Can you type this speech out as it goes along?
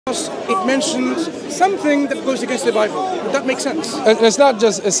it mentions something that goes against the Bible. Would that make sense? It's not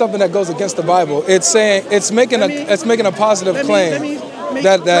just something that goes against the Bible. It's saying it's making a positive claim.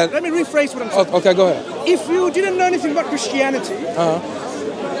 Let me rephrase what I'm saying. Okay, go ahead. If you didn't know anything about Christianity,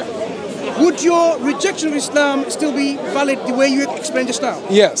 would your rejection of Islam still be valid the way you explained just now?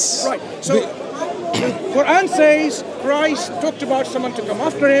 Yes. Right. So the Quran says Christ talked about someone to come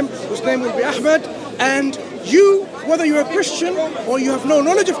after him, whose name will be Ahmed, and you, whether you're a Christian or you have no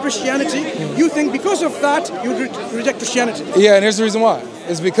knowledge of Christianity, you think because of that you reject Christianity. Yeah, and here's the reason why.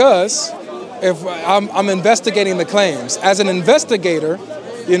 It's because if I'm investigating the claims. As an investigator,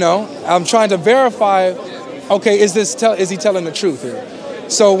 you know, I'm trying to verify, okay, is he telling the truth here?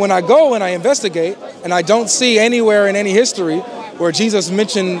 So when I go and I investigate and I don't see anywhere in any history where Jesus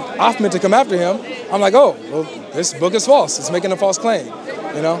mentioned Ahmed to come after him, I'm like, oh, well, this book is false. It's making a false claim,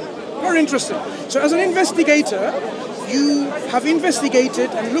 you know? Very interesting. So as an investigator, you have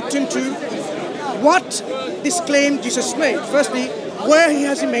investigated and looked into what this claim Jesus made. Firstly, where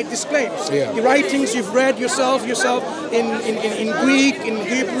has he made these claims? Yeah. The writings you've read yourself in Greek, in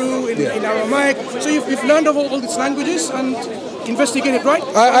Hebrew, in Aramaic. So you've learned of all these languages and investigated, right?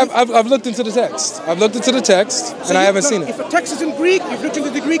 I've looked into the text. I've looked into the text, so and I haven't seen it. If a text is in Greek, you've looked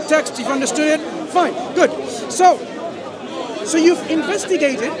into the Greek text, you've understood it, fine, good. So you've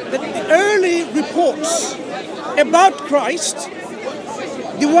investigated that the early reports about Christ,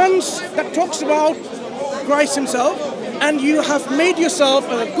 the ones that talks about Christ himself, and you have made yourself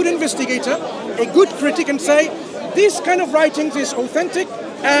a good investigator, a good critic, and say, this kind of writings is authentic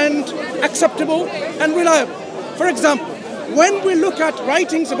and acceptable and reliable. For example, when we look at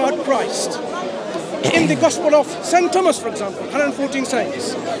writings about Christ, in the Gospel of St. Thomas, for example, 114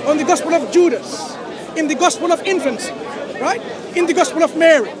 sayings, on the Gospel of Judas, in the Gospel of Infancy, right? In the Gospel of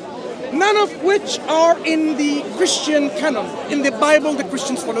Mary, none of which are in the Christian canon, in the Bible that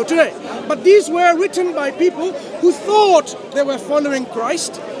Christians follow today. But these were written by people who thought they were following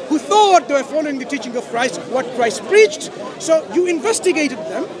Christ, who thought they were following the teaching of Christ, what Christ preached. So you investigated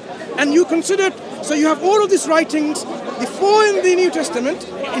them and you considered, so you have all of these writings, the 4 in the New Testament,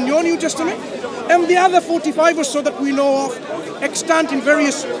 in your New Testament, and the other 45 or so that we know of extant in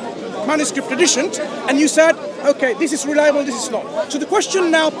various manuscript traditions, and you said, okay, this is reliable, this is not. So the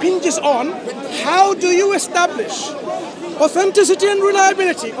question now pinges on, how do you establish authenticity and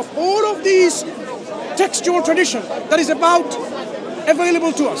reliability of all of these textual tradition that is about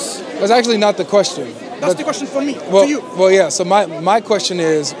available to us? That's actually not the question. That's the question for me, to you. Well, yeah, so my question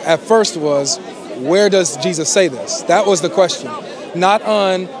is, at first was, where does Jesus say this? That was the question. Not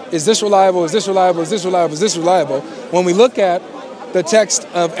on, is this reliable, is this reliable, is this reliable, is this reliable? When we look at the text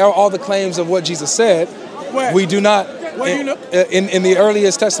of all the claims of what Jesus said, where? We do not, where do you look? In the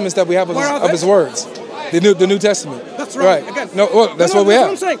earliest testaments that we have of his words. The New Testament. That's right. Again. No, well, that's what we have.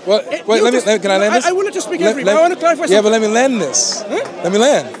 What I'm saying. Well, wait, can I land this? I wanted to speak every. I want to clarify something. Yeah, but let me land this. Huh? Let me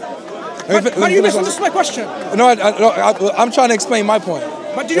land. But you misunderstood my question. No, I'm trying to explain my point.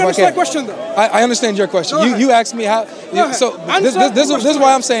 But did you understand my question, though? I understand your question. You asked me how. So this is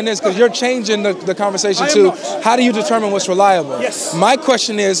why I'm saying this, because you're changing the conversation to how do you determine what's reliable? Yes. My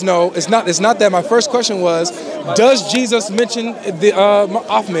question is no. It's not that. My first question was, does Jesus mention the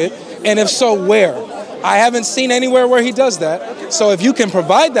Ahmed, and if so, where? I haven't seen anywhere where he does that. So if you can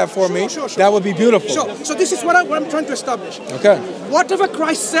provide that for me, that would be beautiful. So this is what I'm trying to establish. Okay. Whatever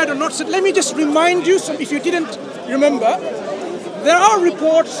Christ said or not said, let me just remind you, so if you didn't remember, there are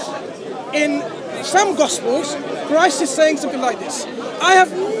reports in some Gospels, Christ is saying something like this. I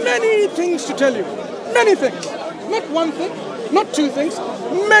have many things to tell you. Many things. Not one thing, not two things,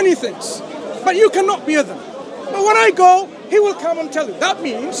 many things. But you cannot bear them. But when I go, he will come and tell you. That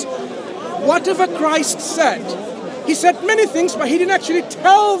means whatever Christ said, he said many things, but he didn't actually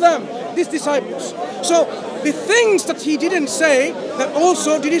tell them, these disciples. So the things that he didn't say, that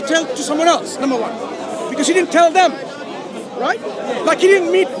also did he tell to someone else, number one. Because he didn't tell them, right? Like he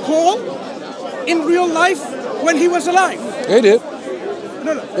didn't meet Paul in real life when he was alive. He did.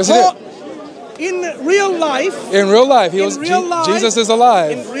 No. Yes, Paul, in real life. In real life, Jesus is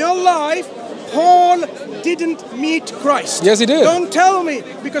alive. In real life, Paul didn't meet Christ. Yes, he did. Don't tell me,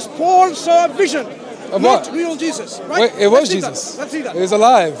 because Paul saw a vision, of not what? real Jesus. Right? Wait, it was Jesus. Let's see that. He was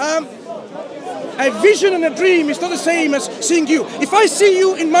alive. A vision and a dream is not the same as seeing you. If I see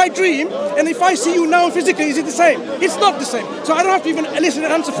you in my dream, and if I see you now physically, is it the same? It's not the same. So I don't have to even elicit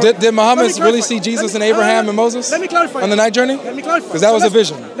an answer from you. Did Muhammad really see Jesus and Abraham and Moses? Let me clarify. On the night journey? Let me clarify. Because that was a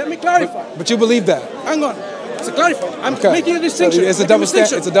vision. Let me clarify. But you believe that? Hang on. It's a clarify. I'm making a distinction. So it's a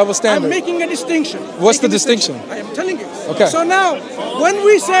double standard. I'm making a distinction. What's the distinction? I am telling you. Okay. So now, when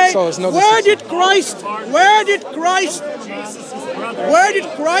we say, where did Christ Where did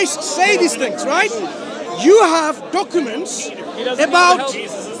Christ say these things, right? You have documents about,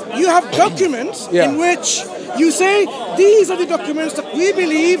 in which you say, these are the documents that we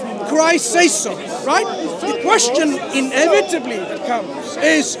believe Christ says so, right? The question inevitably that comes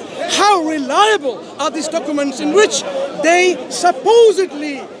is, how reliable are these documents in which they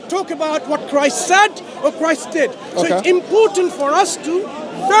supposedly talk about what Christ said or Christ did? So it's important for us to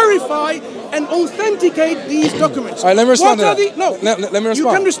verify and authenticate these documents. All right, let me respond to that. Let me respond. You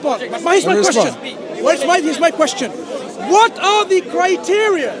can respond. But here's my question. Here's my question. What are the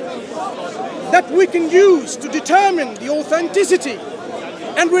criteria that we can use to determine the authenticity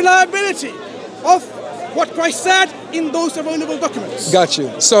and reliability of what Christ said in those available documents? Got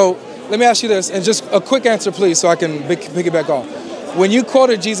you. So let me ask you this, and just a quick answer, please, so I can pick it back off. When you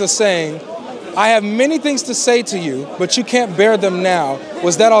quoted Jesus saying, I have many things to say to you, but you can't bear them now,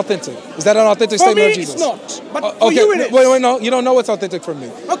 was that authentic? Is that an authentic statement of Jesus? For me, it's not. But for you, it is. Wait, no, you don't know what's authentic from me.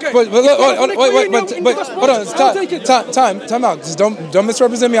 Okay. But hold on, time out. Just don't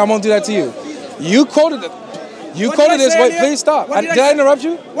misrepresent me. I won't do that to you. You quoted it. You quoted this. Wait, please stop. Did I interrupt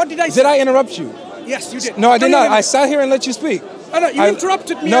you? What did I say? Did I interrupt you? Yes, you did. No, I did not. I sat here and let you speak. You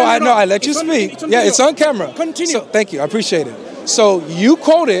interrupted me. No, I let you speak. Yeah, it's on camera. Continue. So, thank you. I appreciate it. So you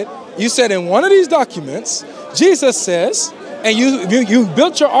quoted, you said in one of these documents, Jesus says, and you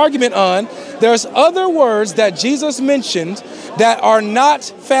built your argument on, there's other words that Jesus mentioned that are not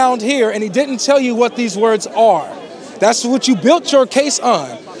found here, and he didn't tell you what these words are. That's what you built your case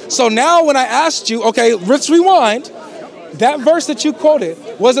on. So now when I asked you, okay, let's rewind, that verse that you quoted,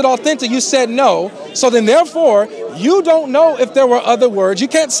 was it authentic? You said no. So then therefore, you don't know if there were other words. You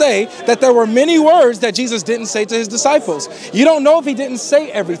can't say that there were many words that Jesus didn't say to his disciples. You don't know if he didn't say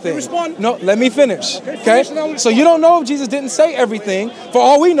everything. Respond. No, let me finish. Okay? So you don't know if Jesus didn't say everything. For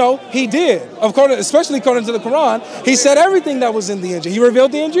all we know, he did. Especially according to the Quran, he said everything that was in the Injil. He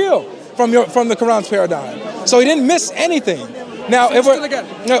revealed the Injil from the Quran's paradigm. So he didn't miss anything. Now,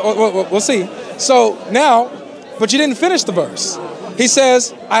 we'll see. So now, but you didn't finish the verse. He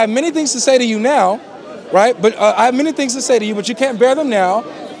says, I have many things to say to you now, right? But I have many things to say to you, but you can't bear them now.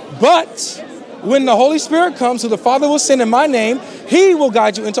 But when the Holy Spirit comes, who the Father will send in my name, he will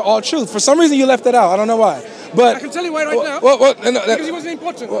guide you into all truth. For some reason, you left that out. I don't know why. But I can tell you why right now. Because it wasn't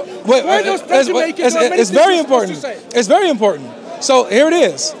important. It's very important. It's very important. So here it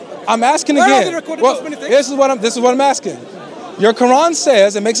is. I'm asking again. This is what I'm asking. Your Quran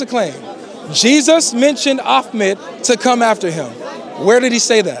says, it makes a claim, Jesus mentioned Ahmed to come after him. Where did he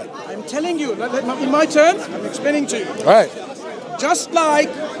say that? I'm telling you, in my turn, I'm explaining to you. All right. Just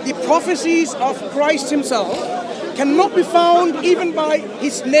like the prophecies of Christ himself cannot be found even by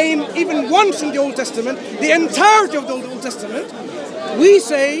his name, even once in the Old Testament, the entirety of the Old Testament, we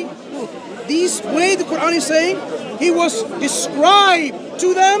say, this way the Quran is saying, he was described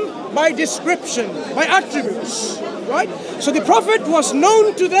to them by description, by attributes, right? So the prophet was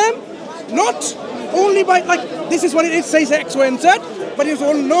known to them, not only by, like, this is what it says X, Y, and Z, but it was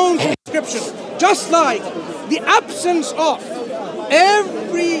all known to description. Just like the absence of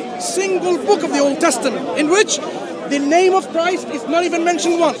every single book of the Old Testament in which the name of Christ is not even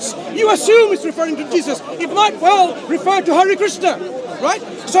mentioned once. You assume it's referring to Jesus. It might well refer to Hare Krishna, right?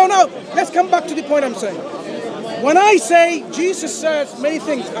 So now, let's come back to the point I'm saying. When I say Jesus says many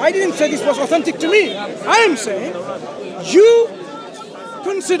things, I didn't say this was authentic to me. I am saying, you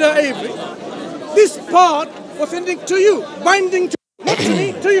consider, Avery, this part authentic to you, binding to you, not to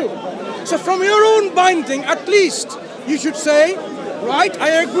me, to you. So from your own binding, at least, you should say, right,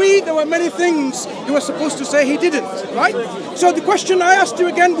 I agree there were many things he was supposed to say he didn't, right? So the question I asked you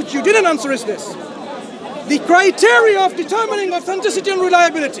again, which you didn't answer, is this. The criteria of determining authenticity and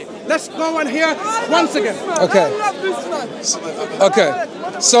reliability. Let's go and hear once again. Okay.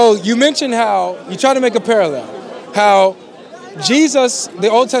 So you mentioned how, you try to make a parallel, how Jesus, the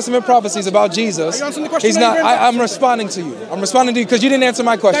Old Testament prophecies about Jesus, he's not, I'm responding to you. I'm responding to you because you didn't answer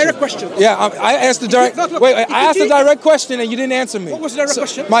my question. Direct question. Yeah, I asked the direct, I asked a direct question and you didn't answer me. What was the direct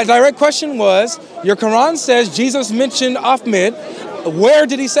question? My direct question was, your Quran says Jesus mentioned Ahmed. Where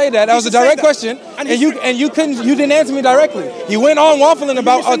did he say that? That was a direct question, and you didn't answer me directly. You went on waffling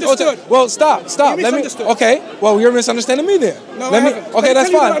about. Well, stop. Let me. Okay. Well, you're misunderstanding me then. No, okay, that's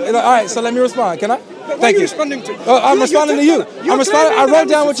fine. All right. So let me respond. Can I? Thank you. Responding to? I'm responding to you. I'm responding. I wrote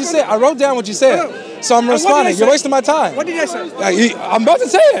down what you said. So I'm responding. You're wasting my time. What did I say? I'm about to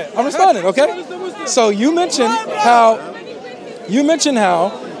say it. I'm responding. Okay. So you mentioned how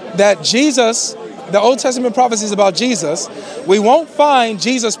that Jesus, the Old Testament prophecies about Jesus, we won't find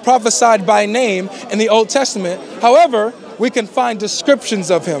Jesus prophesied by name in the Old Testament. However, we can find descriptions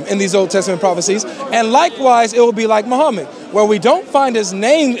of him in these Old Testament prophecies. And likewise, it will be like Muhammad. where we don't find his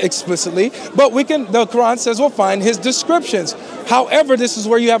name explicitly, but the Quran says we'll find his descriptions. However, this is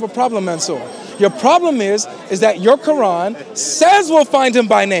where you have a problem, Mansur. Your problem is that your Quran says we'll find him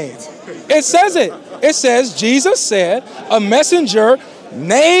by name. It says it. It says Jesus said, a messenger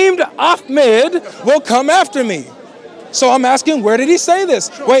named Ahmed will come after me. So I'm asking, where did he say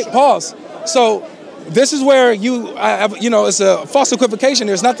this? Wait, pause. So this is where it's a false equivocation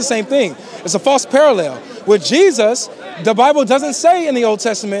here. It's not the same thing. It's a false parallel. With Jesus, the Bible doesn't say in the Old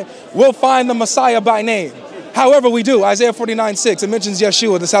Testament, we'll find the Messiah by name. However, we do. Isaiah 49:6, it mentions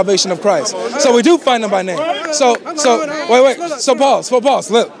Yeshua, the salvation of Christ. So we do find him by name. Wait. So pause.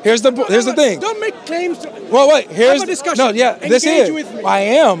 Look, here's the thing. Don't make claims. Wait. Here's this is. I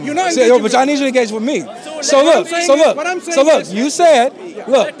am. But I need you to engage with me. So look.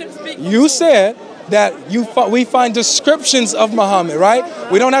 You said that we find descriptions of Muhammad, right?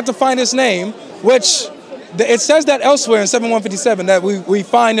 We don't have to find his name, which it says that elsewhere in 7157 that we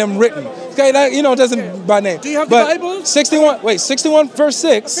find him written. Okay, that doesn't by name. Do you have the Bible? 61 verse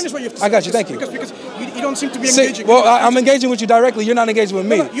 6. Finish what you have to say. I got you. Thank you. Because you don't seem to be engaging. Well, I'm engaging with you directly. You're not engaging with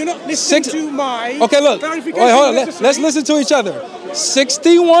me. No, you're not listening to my clarification. Wait, hold on. Let's listen to each other.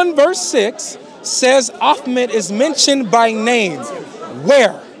 61 verse 6 says Ahmed is mentioned by name.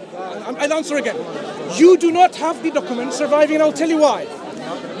 Where? I'll answer again. You do not have the document surviving, and I'll tell you why.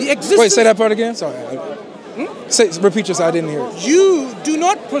 Wait, say that part again? Sorry. Repeat yourself. I didn't hear it. You do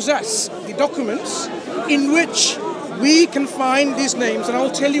not possess the documents in which we can find these names, and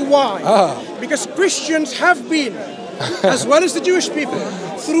I'll tell you why. Because Christians have been, as well as the Jewish people,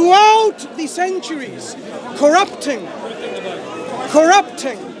 throughout the centuries, corrupting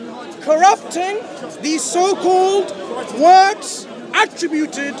these so-called words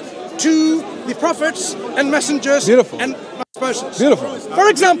attributed to the prophets and messengers and persons. Beautiful. For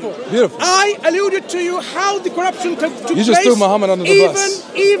example, I alluded to you how the corruption took place. You just threw Muhammad under the bus.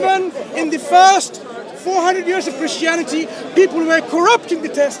 Even in the first 400 years of Christianity, people were corrupting the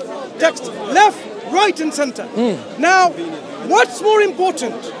text left, right, and center. Now, what's more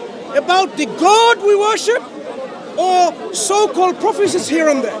important about the God we worship or so-called prophecies here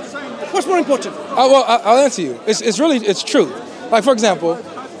and there? What's more important? I'll answer you. It's truth. Like, for example,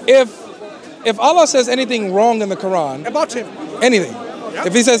 if Allah says anything wrong in the Quran about him, anything,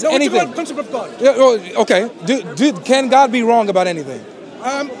 if he says anything, what concept of God? Okay. Can God be wrong about anything?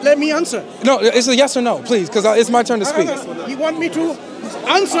 Let me answer. No, it's a yes or no, please, because it's my turn to speak. You want me to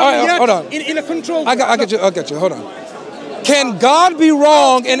answer? Hold on. In a controlled. I'll get you. Hold on. Can God be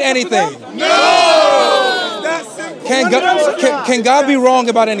wrong in anything? No. Can God be wrong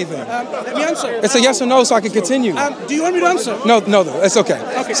about anything? Let me answer. It's a yes or no, so I can continue. Do you want me to answer? No, it's okay.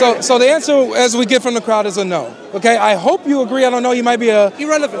 So the answer, as we get from the crowd, is a no. Okay, I hope you agree. I don't know. You might be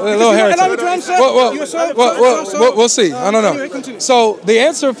irrelevant. A little heretic. Allow me to answer. We'll see. I don't know. So the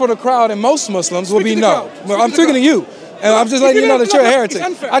answer for the crowd and most Muslims will be no. I'm speaking to you. And I'm just letting you know that you're a heretic.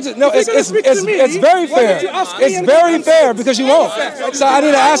 It's very fair. It's very fair because you won't. So I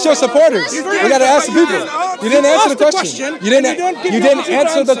need to ask your supporters. We got to ask the people. You didn't answer the question. You didn't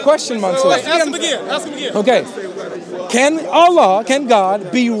answer the question, Mansur. Ask him again. Okay. Can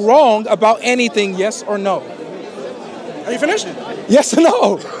God be wrong about anything? Yes or no? Are you finished? Yes or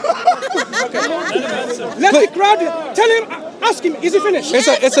no? Let the crowd tell him. Ask him. Is he finished?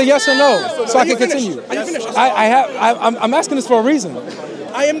 It's a yes or no, so I can continue. Are you finished? I'm asking this for a reason.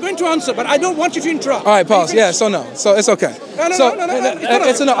 I am going to answer, but I don't want you to interrupt. All right, pause. Yeah, so no. So it's okay. No.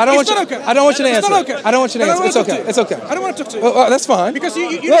 It's a no. I don't want you to answer. I don't want you to answer. It's okay. It's okay. I don't want to talk to you. Well, that's fine. Because you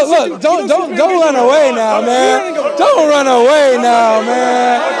look. Don't run away now, man. Don't run away now,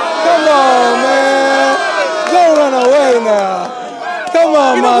 man. Come on, man. Don't run away now. Come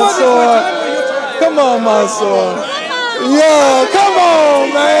on, Mansur. Come on, Mansur. Yo, come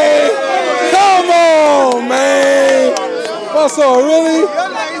on, man. Come on, man. Mansur, really?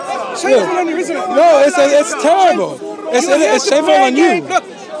 Shameful on you, isn't it? No, it's terrible. It's shameful on you. Look,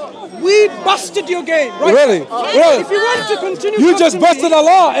 we busted your game, right? Really? If you want to continue, you just busted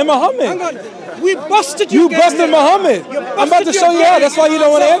Allah and Muhammad. Hang on. We busted your game. You busted Muhammad. I'm about to show you how. That's why you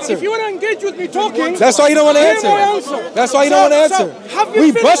don't want to answer. If you want to engage with me talking, that's why you don't want to answer. That's why you don't want to answer.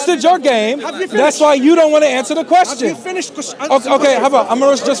 We busted your game. That's why you don't want to answer the question. Have you finished? Okay, how about I'm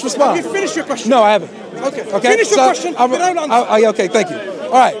going to just respond. Have you finished your question? No, I haven't. Okay. Finish your question. Okay, thank you.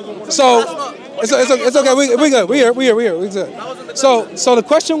 All right. So it's okay. We good. We here. We good. So the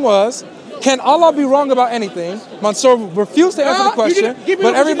question was, Can Allah be wrong about anything? Mansour refused to answer the question,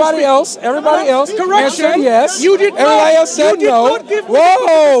 but everybody else answered yes. Everybody else said no.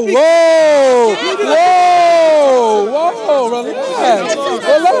 Whoa,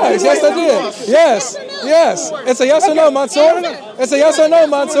 relax. Yes, I did. Yes. It's a yes or no, Mansour. It's a yes or no,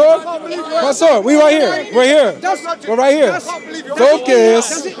 Mansour. Mansour, we right here. We're here. We're right here.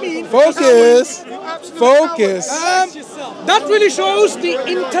 Focus. That really shows the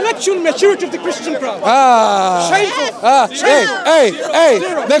intellectual maturity of the Christian crowd. Hey,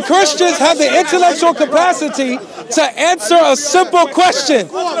 the Christians have the intellectual capacity to answer a simple question.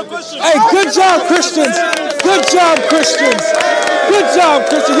 Hey, good job, Christians. Good job, Christians.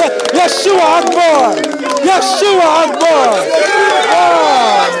 Yeshua Akbar.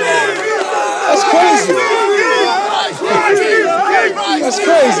 That's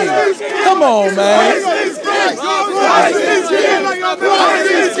crazy. Come on, man.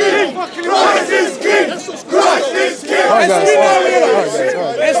 Christ is king!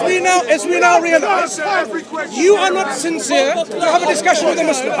 As we now realize, you are not sincere to have a discussion with a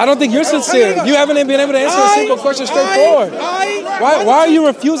Muslim. I don't think you're sincere. You haven't been able to answer a simple question straightforward. Why are you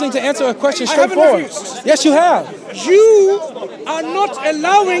refusing to answer a question straightforward? Yes, you have. You are not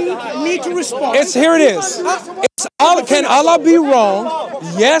allowing me to respond. Here it is. Can Allah be wrong?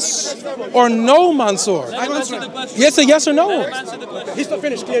 Yes or no, Mansour? Yes, a yes or no. He's not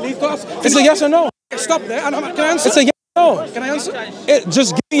finished clearly. It's a yes or no. Stop there. Can I answer? It's a yes or no. Can I answer?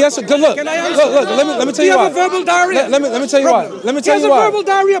 Just give me yes or no. Look. Can I answer? Look. Let me tell you why. You have a verbal diarrhea. Let me tell you why. Let me tell you why.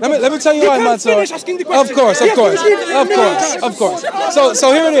 Let me tell you why, Mansour. Of course.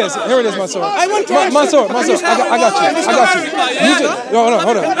 So here it is, Mansour. Mansour, I got you. Hold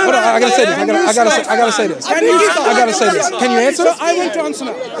on. I gotta say this. Can you answer? I want to answer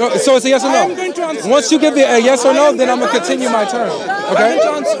now. So it's a yes or no. I'm going to answer. Once you give me a yes or no, then I'm gonna continue my turn. Okay?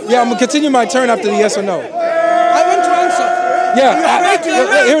 Yeah, I'm gonna continue my turn after the yes or no. I want to answer. Yeah,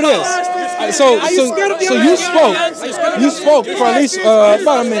 here it is. So you spoke for at least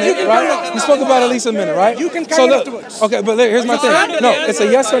about a minute, right? You spoke about at least a minute, right? You can carry afterwards. Okay, but here's my thing. No, it's a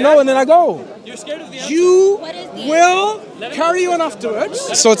yes or no, and then I go. You will carry on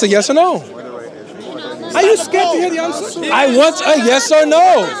afterwards. So it's a yes or no. Are you scared to hear the answer? I want a yes or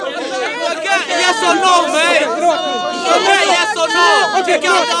no. Yes or no, man. Yes or no. Okay,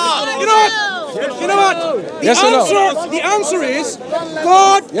 you know what? Yes or no? The answer is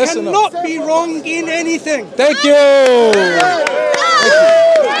God cannot be wrong in anything. Thank you.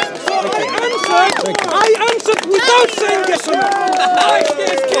 So I answered without saying yes or no.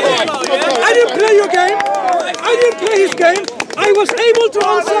 I didn't play your game. I didn't play his game. I was able to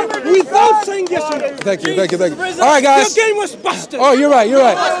answer without saying yes or no. Thank you. All right, guys. Your game was busted. Oh, you're right.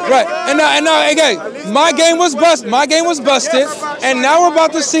 Right. And now, again, my game was busted, and now we're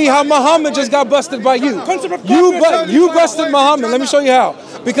about to see how Muhammad just got busted by you. You busted Muhammad. Let me show you how.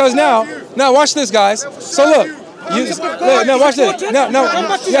 Because now watch this, guys. So look. Now watch this.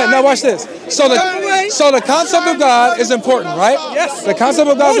 Now watch this. So the concept of God is important, right? Yes. The concept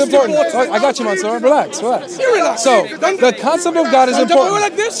of God is important. I got you, Mansour. Relax. So the concept of God is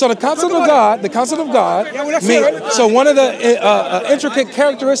important. So the concept of God means, so one of the intricate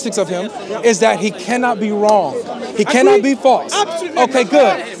characteristics of him is that he cannot be wrong. He cannot be false. Okay,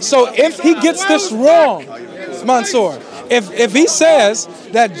 good. So if he gets this wrong, Mansour, if he says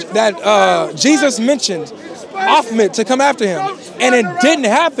that Jesus mentioned Ahmed to come after him, and it didn't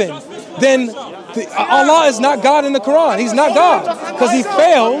happen, then Allah is not God in the Quran. He's not God, because he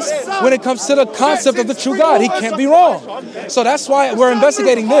fails when it comes to the concept of the true God. He can't be wrong. So that's why we're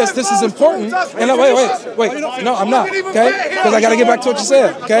investigating this. This is important. And wait. No, I'm not. Okay, because I got to get back to what you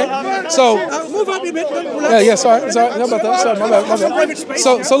said. Okay. So move up a bit. yeah. Sorry. No about that. Sorry, my bad.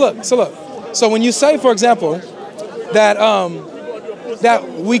 So look. So when you say, for example, that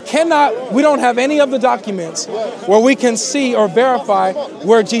we don't have any of the documents where we can see or verify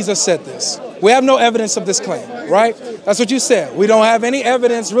where Jesus said this. We have no evidence of this claim, right? That's what you said. We don't have any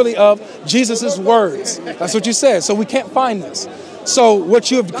evidence really of Jesus's words. That's what you said. So we can't find this. So what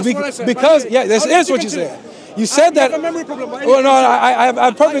you have, because this is what you said. You said that. I have a memory problem. Well, no, I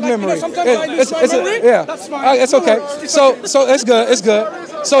have perfect memory. It's okay. So it's good. It's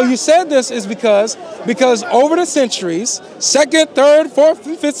good. So you said this is because over the centuries, 2nd, 3rd, 4th,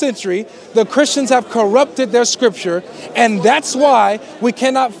 5th century, the Christians have corrupted their scripture, and that's why we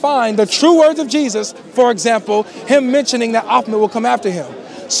cannot find the true words of Jesus. For example, him mentioning that Ahmed will come after him.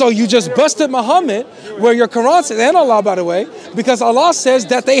 So you just busted Muhammad, where your Quran says, and Allah, by the way, because Allah says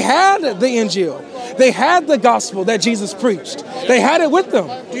that they had the Injil. They had the gospel that Jesus preached. They had it with them.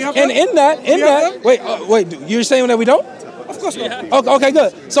 And in that, wait, you're saying that we don't? Of course not. Okay,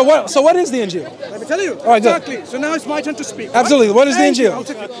 good. So what is the Injil? Let me tell you. All right, good. Exactly. So now it's my turn to speak. Absolutely. Right? What is the Thank you. Injil? I'll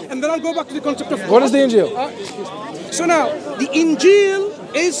take it. And then I'll go back to the concept of What is the Injil? So now, the Injil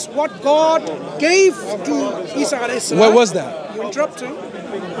is what God gave to Isa alayhi salam. What was that? You're interrupting.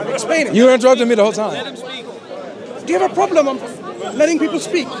 I'm explaining. You were interrupting me the whole time. Do you have a problem of letting people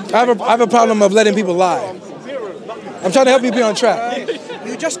speak? I have a problem of letting people lie. I'm trying to help you be on track.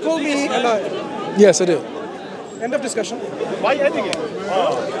 You just called me a liar. Yes, I did. End of discussion. Why are you ending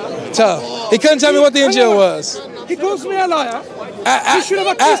it? Tough. He couldn't tell me what the Injil was. He calls me a liar. You should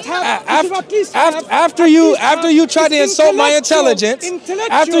have at least after you tried to insult my intelligence,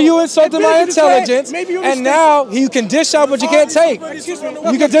 after you insulted my intelligence, and now you can dish out what you can't take.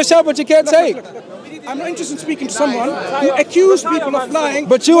 You can dish out what you can't take. I'm not interested in speaking to someone who accused people of lying.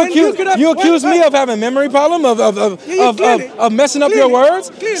 But you accuse me of having a memory problem, of messing up your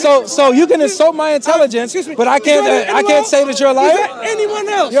words. So you can insult my intelligence, but I can't say that you're a liar. Is there anyone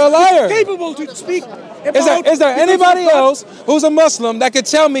else you're a liar. capable to speak? Is there anybody else who's a Muslim that could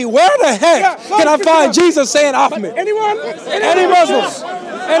tell me where the heck can I find Jesus saying Ahmed? Anyone? Any Muslims?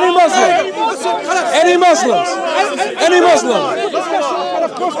 Any Muslims? Any Muslims? Any Muslim?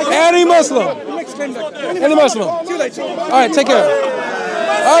 Any Muslim? Any Muslim? All right, take care.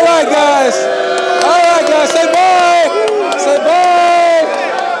 All right, guys. All right, guys. Say bye. Say bye.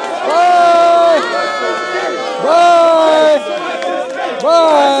 Bye. Bye.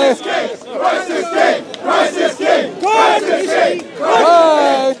 Bye. Christ is king! Christ is king! Christ is king!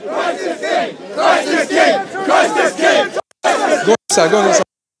 Bye. Christ is king! Christ is king! Christ is king! Go inside. Go inside.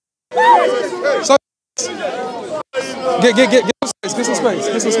 So, get some space.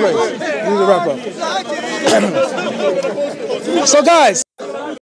 Get some space. We need to wrap up. So, guys.